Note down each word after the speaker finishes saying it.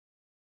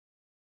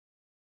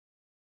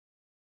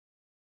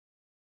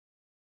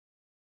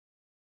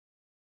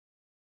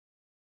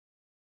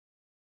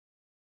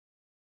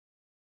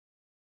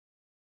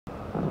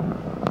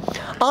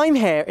I'm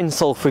here in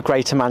Salford,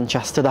 Greater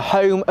Manchester, the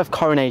home of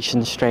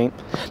Coronation Street.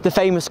 The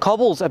famous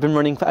cobbles have been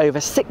running for over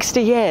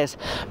 60 years,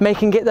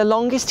 making it the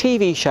longest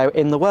TV show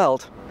in the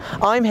world.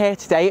 I'm here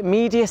today at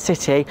Media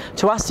City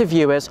to ask the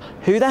viewers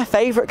who their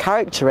favourite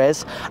character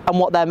is and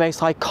what their most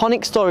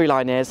iconic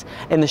storyline is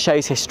in the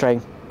show's history.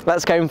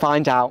 Let's go and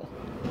find out.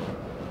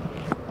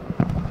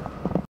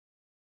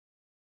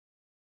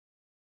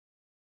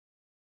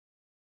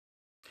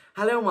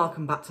 Hello and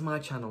welcome back to my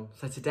channel.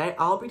 So today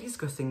I'll be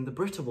discussing the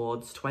Brit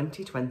Awards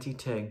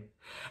 2022.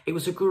 It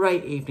was a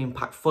great evening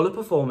packed full of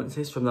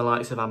performances from the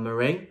likes of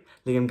Anne-Marie,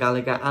 Liam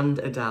Gallagher and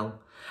Adele.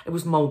 It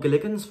was Noel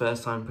Gilligan's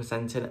first time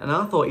presenting and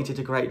I thought he did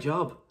a great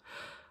job.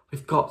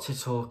 We've got to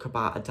talk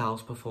about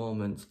Adele's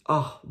performance.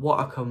 Oh, what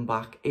a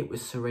comeback. It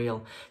was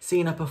surreal.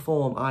 Seeing her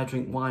perform I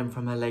Drink Wine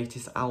from her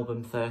latest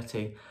album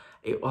 30.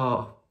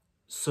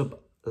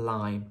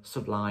 Sublime,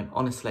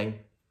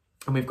 honestly.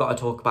 And we've got to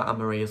talk about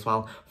Anne-Marie as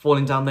well.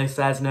 Falling down those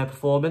stairs in her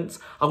performance.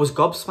 I was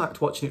gobsmacked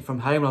watching it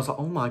from home. And I was like,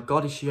 oh my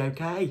God, is she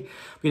okay?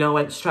 You know, I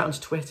went straight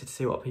onto Twitter to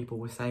see what people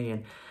were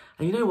saying.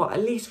 And you know what?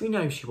 At least we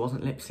know she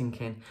wasn't lip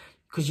syncing.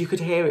 Because you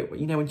could hear it,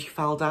 you know, when she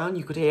fell down,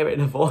 you could hear it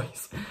in her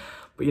voice.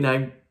 But you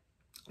know,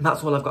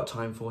 that's all I've got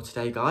time for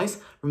today, guys.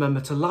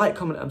 Remember to like,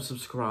 comment and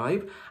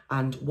subscribe.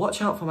 And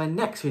watch out for my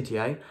next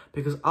video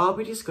because I'll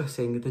be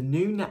discussing the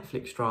new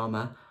Netflix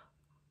drama,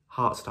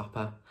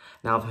 Heartstopper.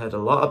 Now I've heard a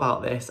lot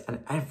about this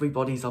and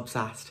everybody's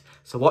obsessed,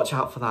 so watch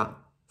out for that.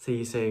 See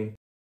you soon.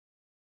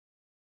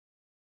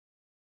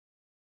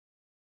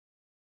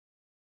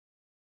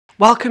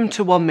 Welcome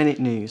to 1 Minute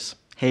News.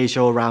 Here's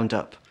your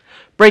roundup.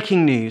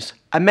 Breaking news.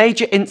 A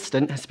major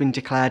incident has been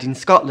declared in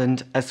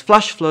Scotland as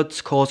flash floods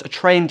cause a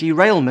train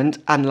derailment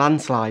and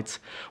landslides.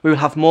 We will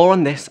have more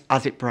on this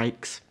as it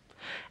breaks.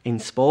 In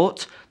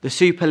sport, the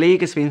Super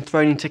League has been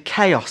thrown into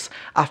chaos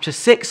after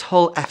 6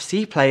 Hull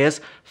FC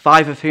players,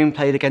 5 of whom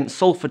played against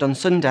Salford on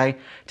Sunday,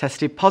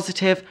 tested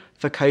positive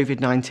for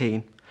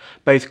COVID-19.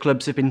 Both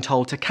clubs have been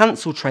told to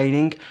cancel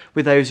training,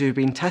 with those who have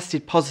been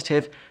tested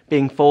positive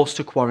being forced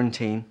to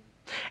quarantine.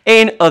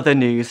 In other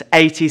news,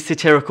 80s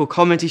satirical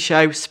comedy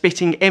show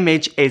Spitting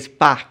Image is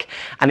back,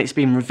 and it's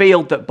been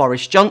revealed that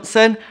Boris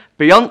Johnson,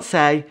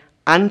 Beyoncé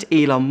and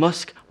Elon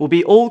Musk will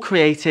be all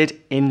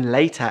created in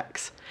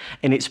latex.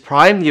 In its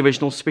prime, the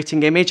original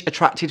Spitting Image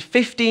attracted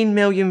 15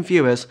 million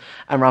viewers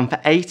and ran for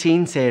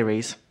 18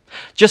 series.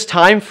 Just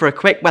time for a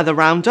quick weather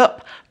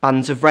roundup.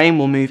 Bands of rain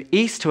will move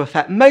east to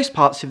affect most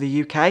parts of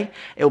the UK.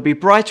 It will be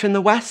brighter in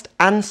the west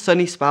and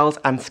sunny spells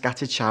and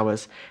scattered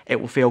showers. It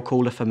will feel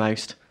cooler for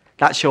most.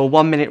 That's your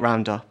 1 minute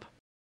roundup.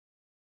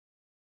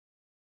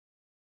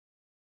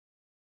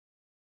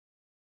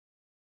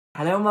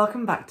 Hello and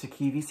welcome back to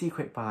QVC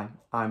Quick Buy.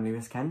 I'm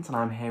Lewis Kent and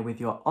I'm here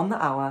with your on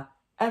the hour,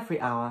 every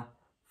hour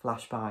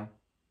flash buy.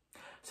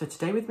 So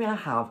today with me I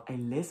have a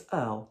Liz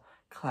Earle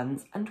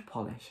Cleanse and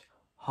Polish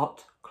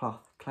Hot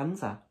Cloth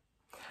Cleanser.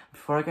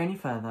 Before I go any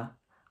further,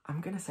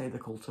 I'm going to say the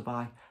call to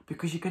buy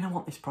because you're going to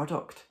want this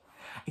product.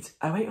 It's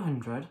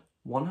 0800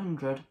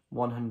 100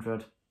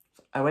 100.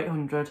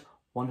 0800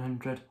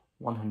 100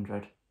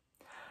 100.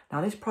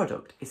 Now this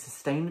product is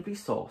sustainably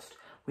sourced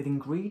with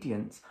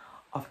ingredients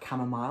of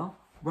chamomile,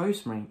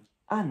 rosemary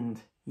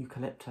and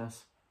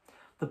eucalyptus.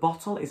 The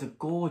bottle is a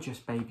gorgeous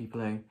baby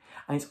blue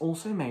and it's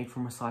also made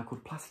from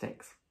recycled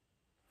plastics.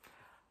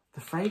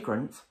 The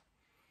fragrance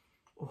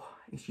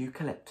is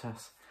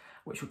eucalyptus,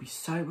 which will be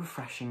so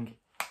refreshing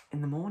in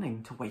the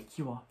morning to wake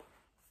you up.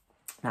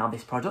 Now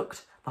this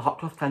product, the Hot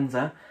Cloth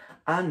Cleanser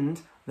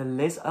and the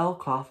Liz Earle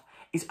Cloth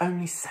is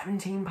only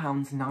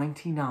 £17.99.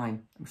 Let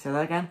me say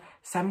that again,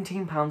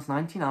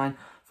 £17.99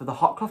 for the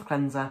Hot Cloth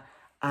Cleanser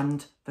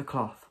and the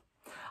cloth.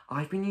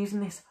 I've been using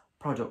this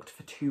product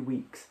for 2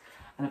 weeks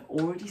and I've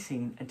already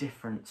seen a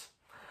difference.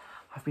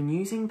 I've been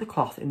using the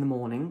cloth in the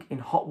morning in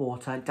hot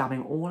water,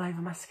 dabbing all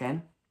over my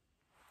skin,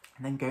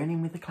 and then going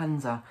in with the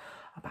cleanser.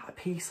 About a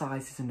pea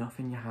size is enough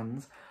in your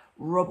hands.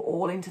 Rub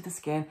all into the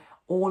skin,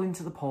 all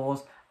into the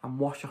pores, and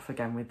wash off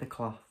again with the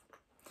cloth.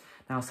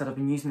 Now, I said I've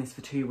been using this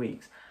for 2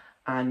 weeks,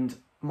 and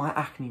my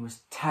acne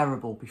was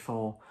terrible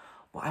before,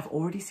 but I've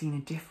already seen a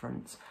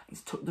difference.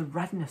 It's took the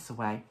redness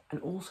away and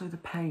also the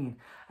pain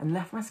and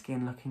left my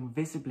skin looking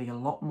visibly a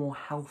lot more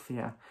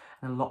healthier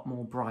and a lot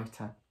more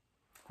brighter.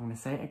 I'm going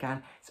to say it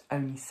again, it's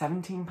only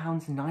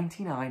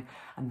 £17.99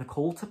 and the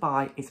call to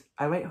buy is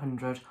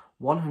 0800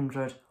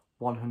 100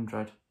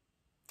 100.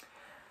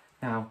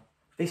 Now,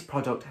 this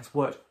product has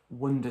worked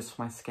wonders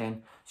for my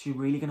skin, so you're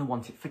really going to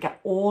want it. Forget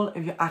all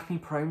of your acne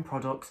prone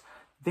products.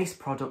 This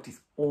product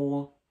is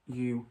all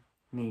you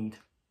need.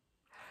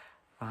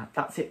 Right,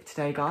 that's it for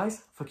today,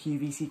 guys, for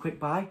QVC Quick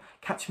Buy.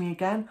 Catch me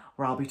again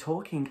where I'll be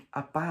talking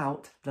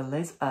about the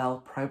Liz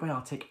Earle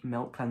Probiotic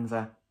Milk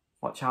Cleanser.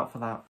 Watch out for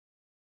that.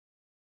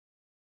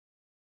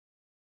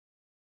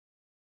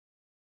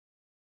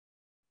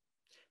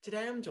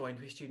 Today I'm joined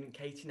with student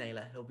Katie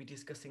Naylor, who'll be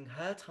discussing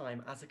her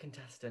time as a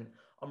contestant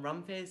on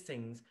Ramfear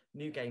Singh's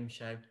new game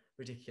show,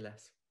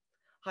 Ridiculous.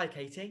 Hi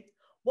Katie,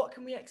 what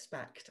can we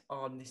expect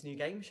on this new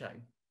game show?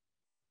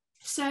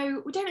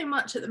 So we don't know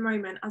much at the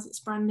moment as it's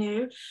brand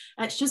new.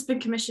 It's just been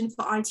commissioned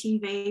for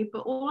ITV,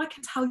 but all I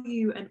can tell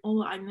you and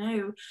all I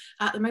know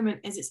at the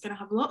moment is it's going to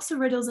have lots of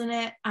riddles in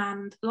it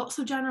and lots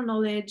of general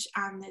knowledge.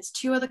 And there's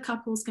two other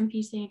couples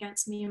competing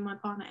against me and my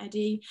partner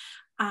Eddie.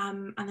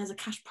 And there's a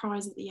cash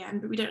prize at the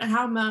end, but we don't know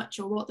how much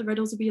or what the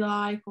riddles will be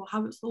like or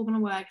how it's all going to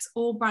work. It's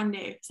all brand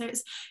new, so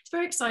it's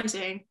very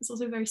exciting. It's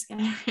also very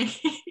scary.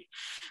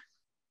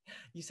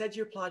 You said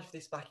you applied for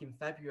this back in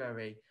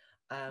February.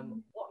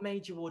 What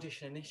made you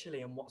audition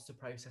initially, and what's the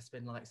process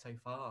been like so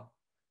far?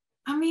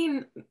 I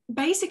mean,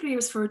 basically, it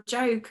was for a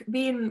joke.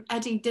 Me and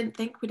Eddie didn't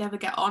think we'd ever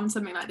get on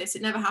something like this.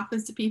 It never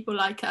happens to people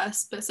like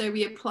us. But so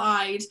we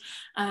applied.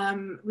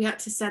 We had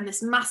to send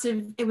this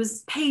massive, it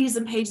was pages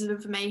and pages of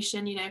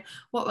information, you know,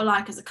 what we're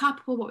like as a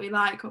couple, what we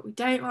like, what we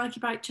don't like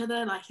about each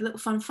other, like a little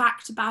fun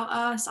fact about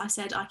us. I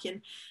said I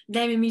can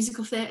name a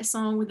musical theatre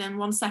song within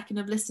 1 second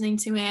of listening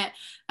to it,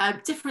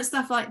 different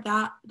stuff like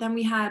that. Then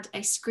we had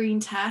a screen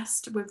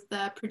test with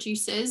the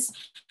producers.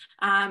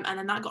 And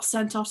then that got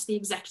sent off to the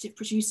executive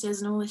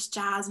producers and all this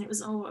jazz. And it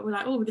was all, we're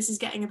like, oh, this is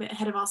getting a bit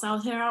ahead of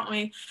ourselves here, aren't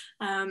we?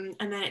 And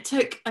then it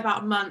took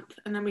about a month,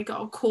 and then we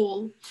got a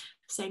call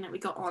saying that we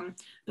got on.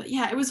 But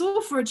yeah, it was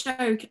all for a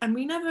joke, and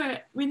we never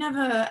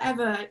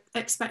ever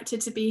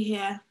expected to be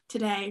here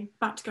today,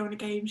 about to go on a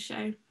game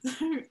show.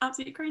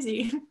 Absolutely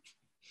crazy.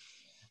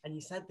 And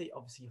you said that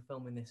obviously you're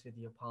filming this with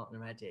your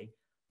partner Eddie.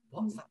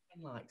 What's that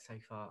been like so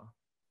far?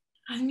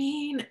 I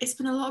mean, it's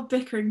been a lot of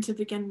bickering to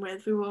begin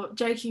with. We were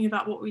joking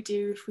about what we'd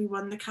do if we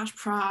won the cash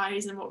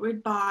prize and what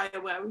we'd buy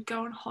or where we'd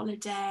go on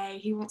holiday.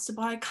 He wants to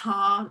buy a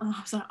car. And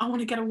I was like, I want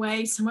to get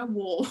away somewhere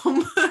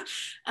warm.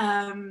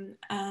 And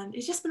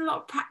it's just been a lot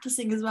of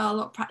practicing as well, a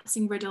lot of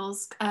practicing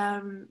riddles,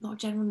 a lot of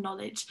general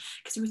knowledge.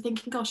 Because we were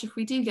thinking, gosh, if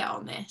we do get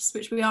on this,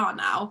 which we are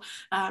now,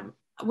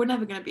 we're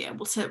never going to be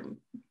able to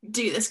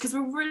do this because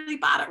we're really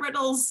bad at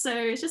riddles. So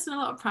it's just been a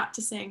lot of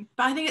practicing.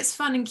 But I think it's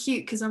fun and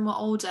cute because when we're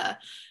older,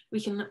 we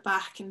can look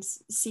back and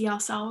see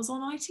ourselves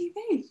on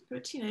ITV,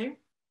 which, you know,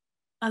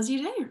 as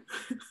you do.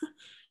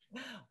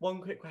 One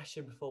quick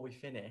question before we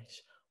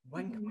finish.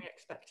 When can we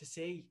expect to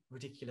see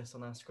Ridiculous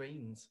on our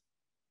screens?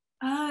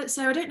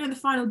 So I don't know the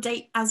final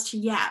date as to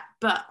yet,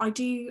 but I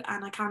do,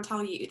 and I can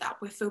tell you that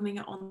we're filming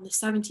it on the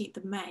 17th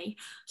of May.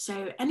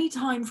 So any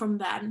time from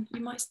then,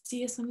 you might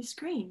see us on your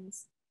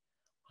screens.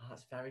 Oh,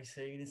 that's very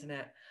soon, isn't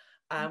it?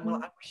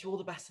 Well, I wish you all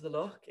the best of the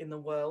luck in the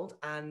world,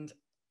 and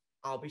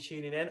I'll be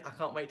tuning in. I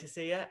can't wait to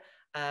see it.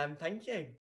 Thank you.